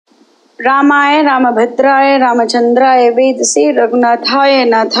रामाय रामभद्राय रामचंद्राय वेदसे रघुनाथाय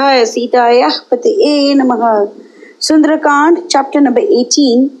नाथाय सीतायाः पतये नमः. Sundarakand, chapter number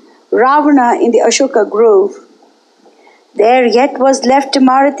 18, Ravana in the Asoka grove. There yet was left to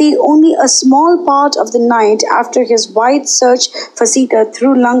Marathi only a small part of the night after his wide search for Sita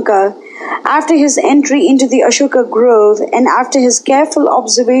through Lanka, after his entry into the Asoka grove, and after his careful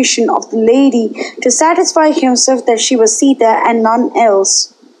observation of the lady to satisfy himself that she was Sita and none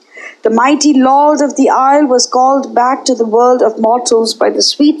else. The mighty lord of the isle was called back to the world of mortals by the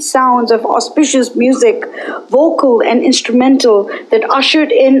sweet sounds of auspicious music, vocal and instrumental, that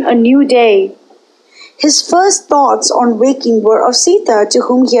ushered in a new day. His first thoughts on waking were of Sita, to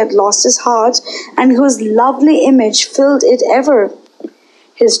whom he had lost his heart, and whose lovely image filled it ever.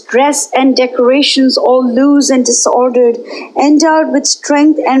 His dress and decorations all loose and disordered, endowed with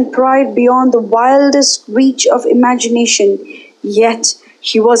strength and pride beyond the wildest reach of imagination, yet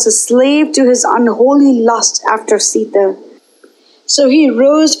he was a slave to his unholy lust after Sita. So he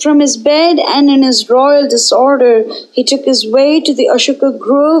rose from his bed, and in his royal disorder he took his way to the Asoka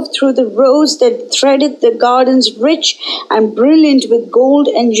grove through the roads that threaded the gardens rich and brilliant with gold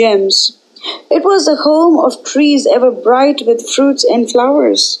and gems. It was the home of trees ever bright with fruits and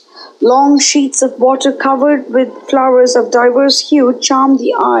flowers. Long sheets of water covered with flowers of diverse hue charmed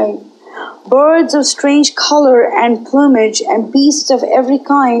the eye. Birds of strange color and plumage and beasts of every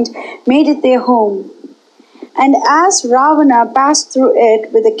kind made it their home. And as Ravana passed through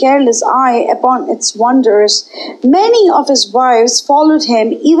it with a careless eye upon its wonders, many of his wives followed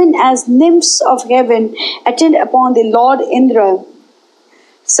him, even as nymphs of heaven attend upon the Lord Indra.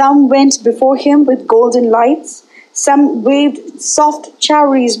 Some went before him with golden lights, some waved soft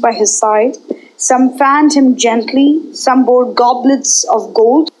chowries by his side, some fanned him gently, some bore goblets of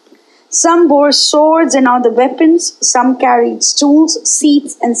gold, some bore swords and other weapons, some carried stools,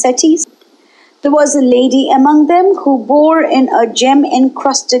 seats, and settees. There was a lady among them who bore in a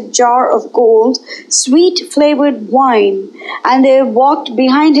gem-encrusted jar of gold sweet-flavored wine, and there walked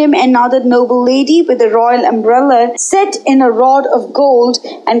behind him another noble lady with a royal umbrella set in a rod of gold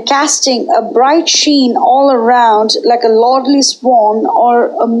and casting a bright sheen all around like a lordly swan or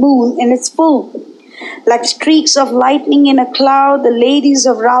a moon in its full. Like streaks of lightning in a cloud, the ladies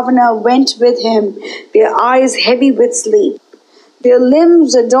of Ravana went with him, their eyes heavy with sleep, their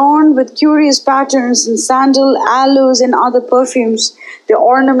limbs adorned with curious patterns in sandal, aloes, and other perfumes, their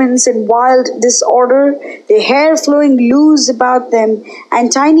ornaments in wild disorder, their hair flowing loose about them,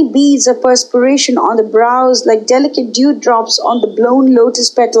 and tiny beads of perspiration on the brows like delicate dewdrops on the blown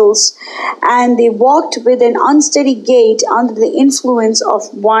lotus petals, and they walked with an unsteady gait under the influence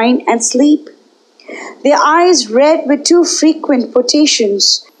of wine and sleep. Their eyes red with too frequent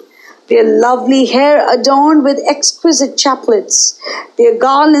potations, their lovely hair adorned with exquisite chaplets, their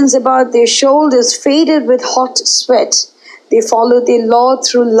garlands about their shoulders faded with hot sweat. They followed their lord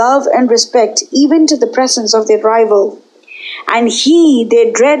through love and respect, even to the presence of their rival. And he,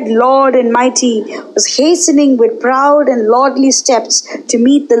 their dread lord and mighty, was hastening with proud and lordly steps to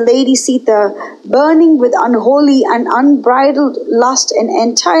meet the lady Sita, burning with unholy and unbridled lust and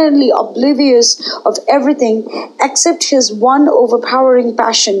entirely oblivious of everything except his one overpowering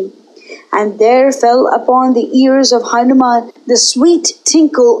passion. And there fell upon the ears of Hanuman the sweet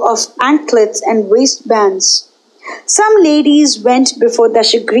tinkle of anklets and waistbands. Some ladies went before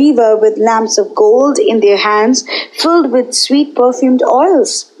Dashagriva with lamps of gold in their hands filled with sweet perfumed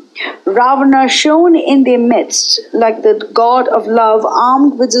oils. Ravana shone in their midst like the god of love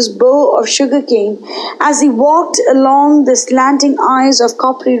armed with his bow of sugarcane as he walked along the slanting eyes of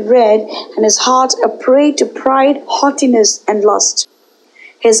coppery red and his heart a prey to pride, haughtiness and lust.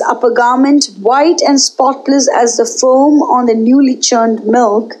 His upper garment, white and spotless as the foam on the newly churned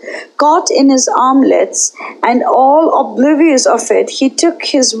milk, caught in his armlets, and all oblivious of it, he took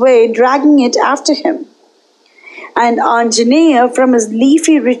his way, dragging it after him. And Anjaneya, from his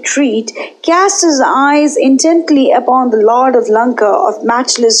leafy retreat, cast his eyes intently upon the Lord of Lanka, of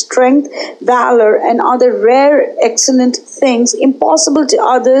matchless strength, valor, and other rare, excellent things impossible to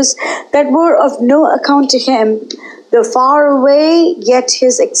others that were of no account to him. The far away, yet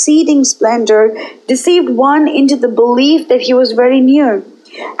his exceeding splendor, deceived one into the belief that he was very near.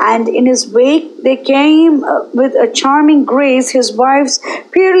 And in his wake there came with a charming grace his wives,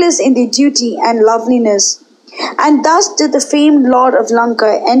 peerless in their duty and loveliness. And thus did the famed lord of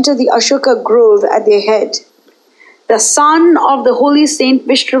Lanka enter the Asoka grove at their head. the son of the holy saint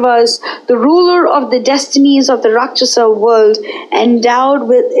Vishnuvas, the ruler of the destinies of the Rakshasa world, endowed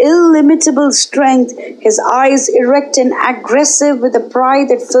with illimitable strength, his eyes erect and aggressive with the pride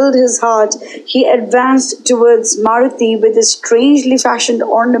that filled his heart, he advanced towards Maruti with his strangely fashioned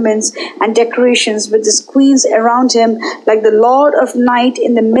ornaments and decorations, with his queens around him like the lord of night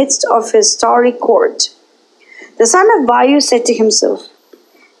in the midst of his starry court. The son of Vayu said to himself,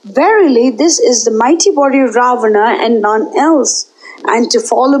 "Verily, this is the mighty warrior Ravana and none else." And to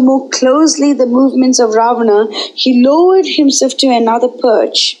follow more closely the movements of Ravana, he lowered himself to another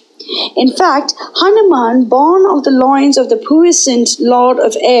perch. In fact, Hanuman, born of the loins of the puissant Lord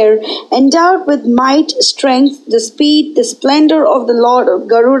of Air, endowed with might, strength, the speed, the splendor of the Lord of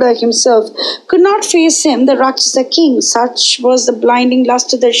Garuda himself, could not face him, the Rakshasa king. Such was the blinding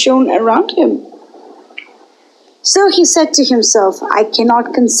luster that shone around him. So he said to himself, "I cannot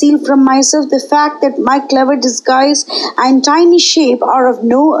conceal from myself the fact that my clever disguise and tiny shape are of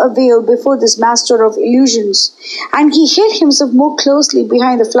no avail before this master of illusions." And he hid himself more closely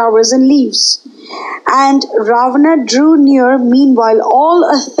behind the flowers and leaves. And Ravana drew near, meanwhile, all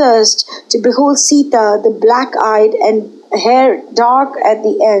athirst to behold Sita, the black-eyed and hair dark at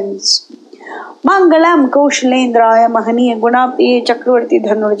the ends. Mangalam Kaushalendraya Mahaniya Gunapriya Chakravarti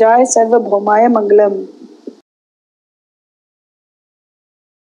Dhanurjaya Sarvabhaumaya Mangalam.